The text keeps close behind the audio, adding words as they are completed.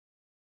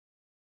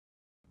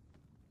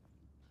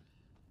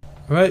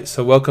Alright,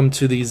 so welcome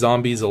to the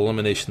Zombies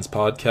Eliminations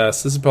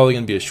podcast. This is probably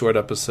going to be a short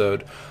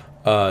episode,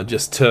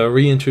 just to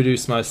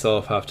reintroduce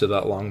myself after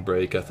that long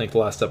break. I think the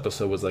last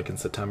episode was like in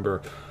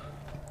September.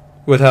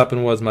 What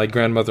happened was my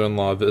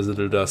grandmother-in-law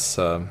visited us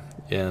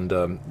and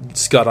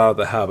just got out of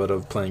the habit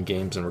of playing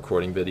games and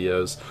recording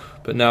videos.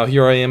 But now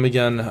here I am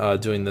again,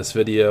 doing this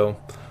video,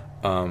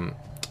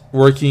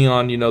 working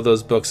on,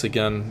 those books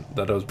again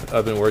that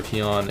I've been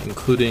working on,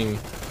 including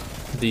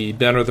the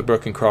Banner of the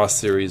Broken Cross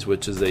series,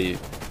 which is a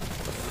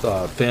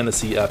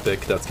fantasy epic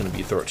that's going to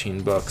be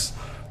 13 books.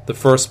 The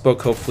first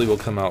book hopefully will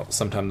come out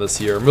sometime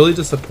this year. I'm really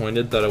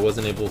disappointed that I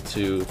wasn't able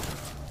to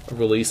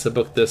release a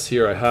book this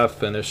year. I have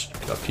finished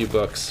a few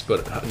books,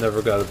 but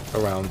never got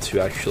around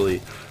to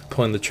actually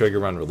pulling the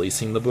trigger on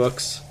releasing the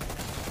books.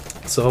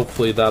 So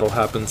hopefully that'll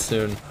happen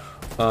soon.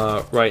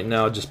 Right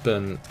now, just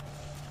been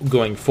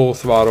going full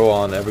throttle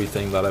on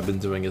everything that I've been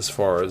doing as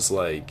far as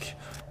like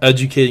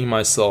educating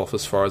myself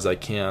as far as I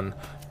can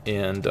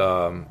and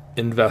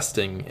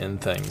investing in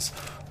things.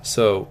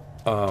 So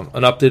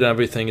an update on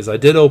everything is I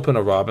did open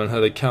a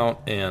Robinhood account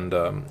and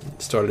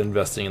started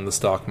investing in the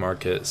stock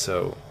market,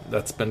 so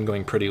that's been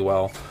going pretty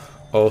well.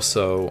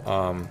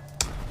 Also,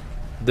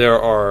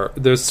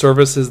 there's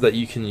services that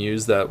you can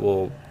use that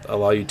will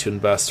allow you to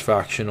invest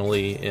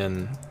fractionally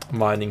in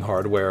mining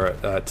hardware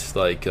at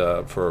like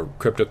for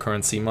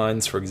cryptocurrency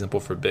mines, for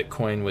example for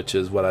Bitcoin, which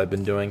is what I've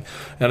been doing.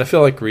 And I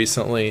feel like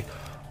recently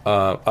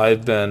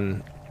I've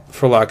been,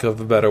 for lack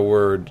of a better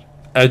word,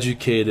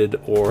 educated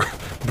or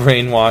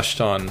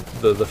brainwashed on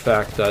the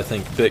fact that I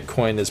think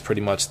Bitcoin is pretty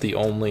much the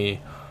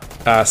only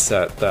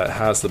asset that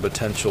has the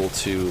potential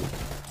to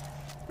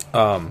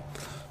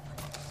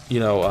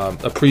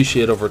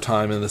appreciate over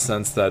time, in the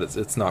sense that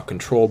it's not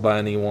controlled by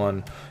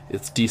anyone,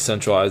 it's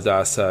decentralized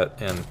asset,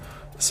 and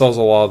solves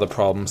a lot of the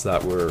problems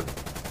that we're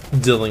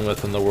dealing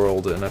with in the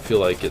world, and I feel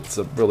like it's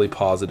a really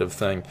positive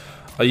thing.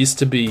 I used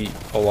to be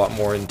a lot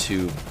more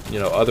into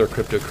other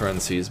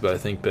cryptocurrencies, but I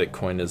think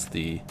Bitcoin is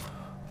the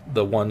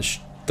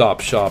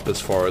one-stop shop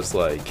as far as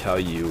like how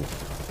you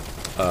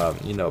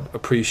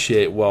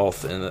appreciate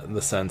wealth in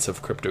the sense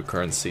of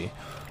cryptocurrency.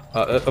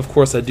 Of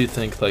course, I do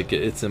think like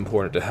it's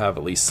important to have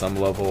at least some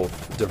level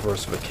of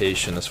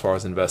diversification as far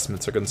as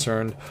investments are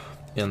concerned.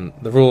 And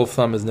the rule of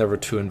thumb is never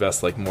to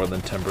invest like more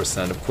than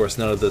 10%. Of course,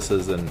 none of this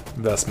is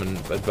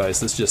investment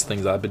advice. It's just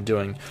things I've been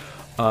doing.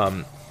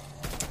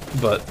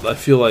 But I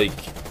feel like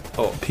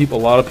a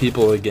lot of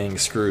people are getting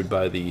screwed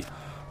by the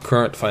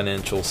current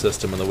financial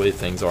system and the way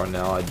things are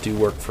now. I do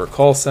work for a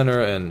call center,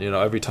 and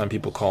every time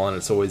people call in,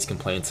 it's always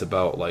complaints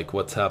about like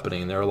what's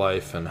happening in their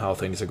life and how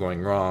things are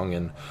going wrong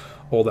and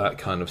all that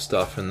kind of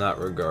stuff in that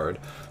regard.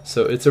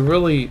 So it's a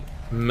really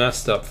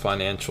messed up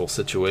financial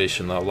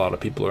situation that a lot of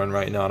people are in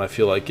right now, and I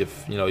feel like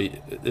if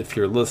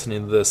you're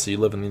listening to this, you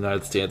live in the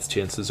United States,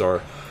 chances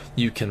are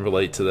you can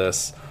relate to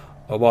this.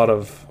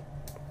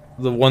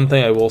 The one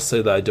thing I will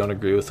say that I don't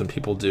agree with when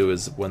people do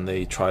is when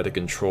they try to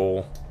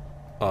control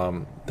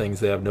things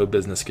they have no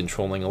business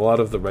controlling. A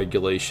lot of the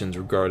regulations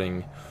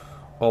regarding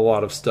a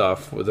lot of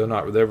stuff,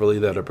 they're really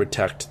there to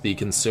protect the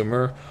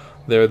consumer.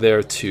 They're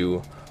there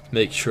to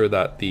make sure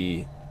that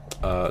the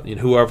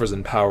whoever's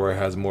in power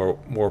has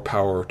more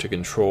power to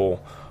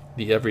control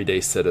the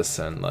everyday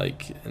citizen,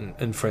 like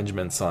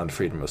infringements on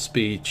freedom of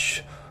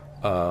speech,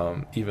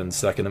 even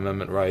Second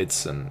Amendment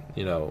rights, and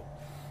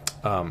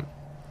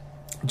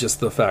just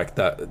the fact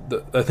that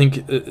I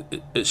think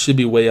it should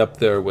be way up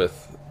there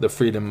with the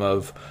freedom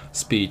of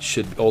speech.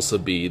 Should also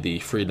be the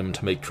freedom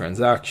to make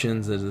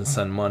transactions and to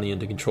send money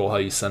and to control how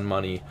you send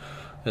money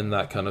and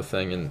that kind of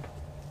thing. And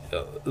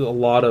a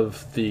lot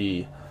of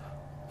the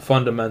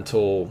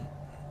fundamental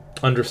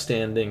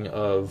understanding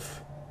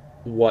of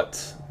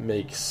what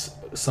makes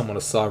someone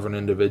a sovereign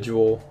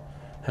individual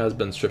has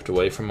been stripped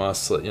away from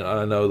us.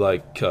 I know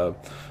like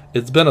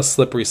it's been a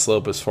slippery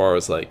slope as far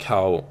as like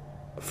how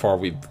far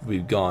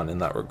we've gone in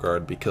that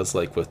regard, because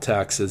like with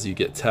taxes, you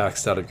get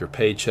taxed out of your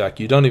paycheck.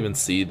 You don't even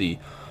see the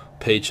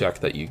paycheck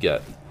that you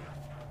get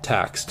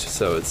taxed,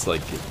 so it's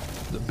like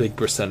the big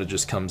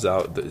percentages comes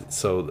out,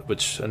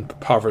 which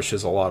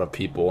impoverishes a lot of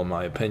people, in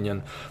my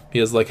opinion,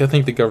 because like I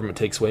think the government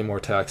takes way more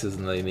taxes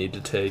than they need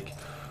to take.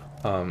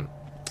 And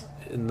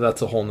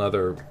that's a whole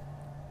nother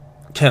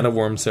can of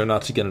worms there,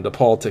 not to get into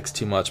politics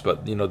too much,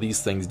 but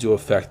these things do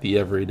affect the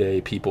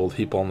everyday people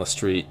on the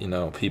street,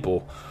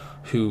 people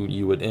who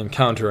you would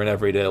encounter in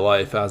everyday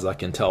life. As I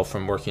can tell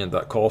from working at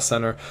that call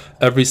center,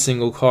 every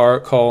single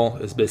call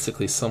is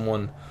basically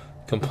someone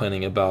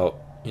complaining about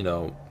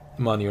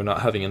money or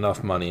not having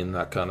enough money and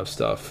that kind of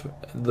stuff.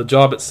 The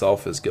job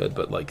itself is good,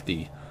 but like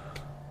the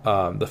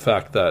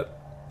fact that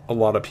a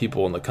lot of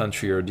people in the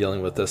country are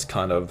dealing with this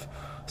kind of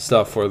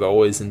stuff where they're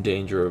always in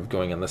danger of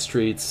going on the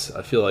streets,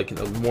 I feel like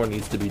more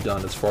needs to be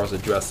done as far as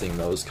addressing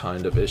those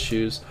kind of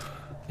issues,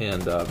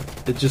 and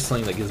it's just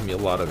something that gives me a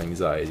lot of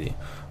anxiety.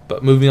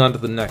 But moving on to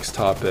the next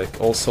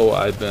topic, also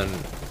I've been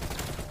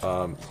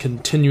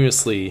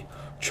continuously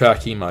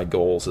tracking my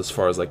goals as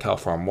far as like how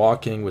far I'm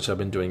walking, which I've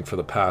been doing for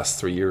the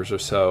past 3 years or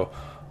so.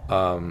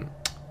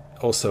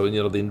 Also,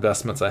 the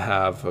investments I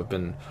have, I've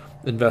been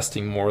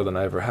investing more than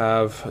I ever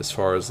have, as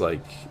far as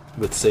like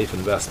with safe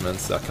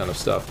investments, that kind of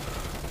stuff.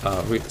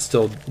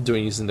 Still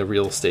using the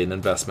real estate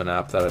investment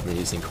app that I've been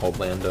using called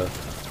Landa.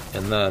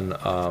 And then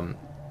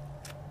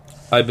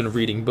I've been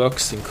reading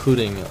books,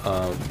 including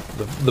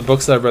the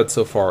books I've read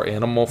so far: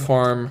 Animal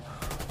Farm,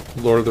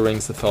 Lord of the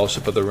Rings: The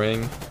Fellowship of the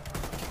Ring,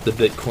 The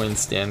Bitcoin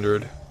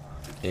Standard,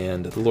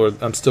 and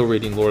I'm still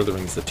reading Lord of the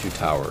Rings: The Two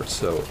Towers.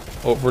 So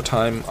over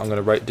time, I'm going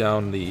to write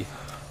down the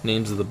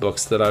names of the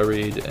books that I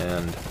read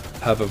and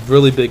have a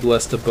really big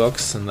list of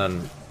books, and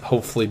then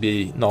hopefully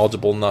be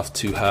knowledgeable enough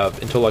to have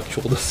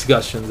intellectual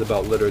discussions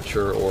about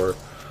literature, or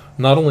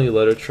not only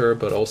literature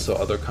but also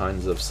other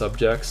kinds of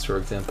subjects. For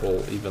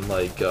example, even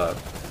like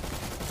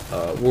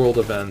world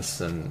events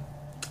and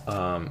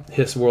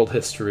world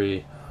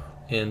history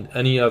and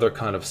any other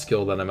kind of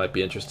skill that I might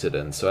be interested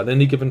in. So at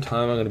any given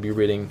time, I'm going to be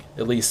reading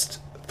at least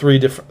 4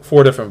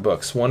 different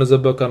books. One is a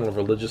book on a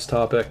religious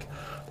topic.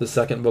 The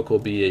second book will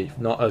be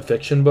a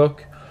fiction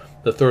book.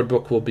 The third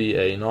book will be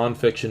a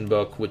non-fiction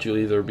book, which will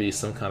either be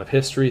some kind of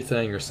history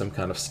thing or some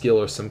kind of skill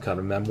or some kind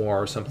of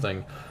memoir or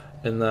something.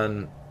 And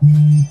then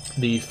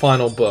the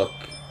final book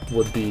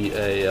would be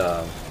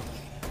a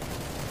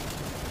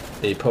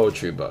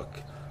poetry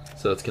book.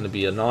 So it's going to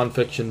be a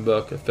non-fiction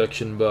book, a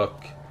fiction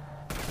book,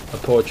 a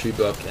poetry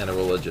book, and a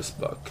religious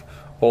book.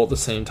 All at the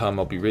same time,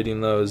 I'll be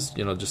reading those,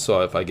 just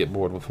so if I get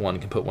bored with one, I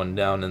can put one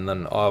down, and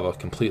then I'll have a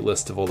complete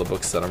list of all the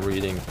books that I'm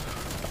reading.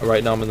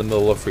 Right now I'm in the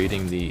middle of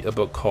reading a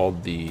book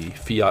called The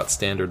Fiat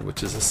Standard,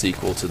 which is a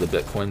sequel to the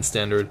Bitcoin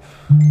Standard.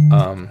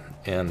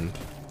 And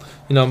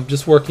I'm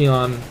just working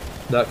on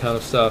that kind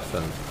of stuff,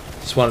 and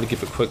just wanted to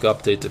give a quick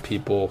update to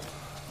people.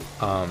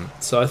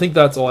 So I think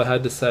that's all I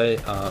had to say.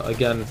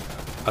 Again,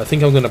 I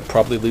think I'm going to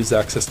probably lose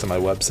access to my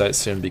website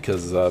soon,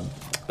 because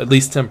at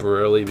least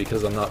temporarily,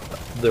 because I'm not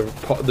the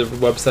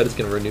website is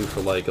going to renew for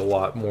like a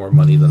lot more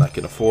money than I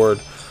can afford.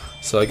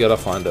 So I gotta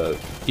find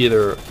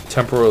either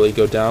temporarily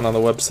go down on the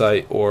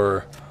website,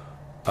 or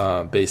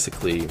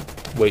basically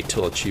wait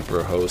till a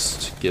cheaper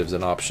host gives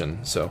an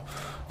option. So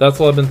that's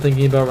all I've been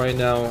thinking about right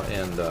now.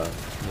 And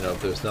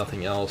if there's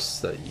nothing else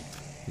that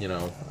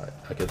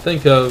I could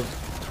think of,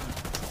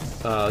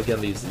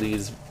 again,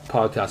 these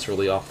podcasts are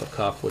really off the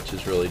cuff, which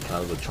is really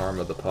kind of the charm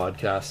of the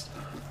podcast.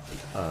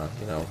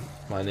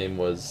 My name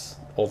was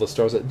All the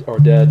Stars Are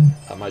Dead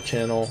on my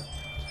channel,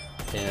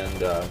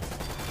 and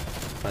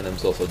my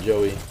name's also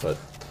Joey. But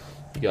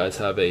you guys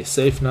have a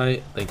safe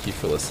night. Thank you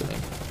for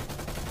listening.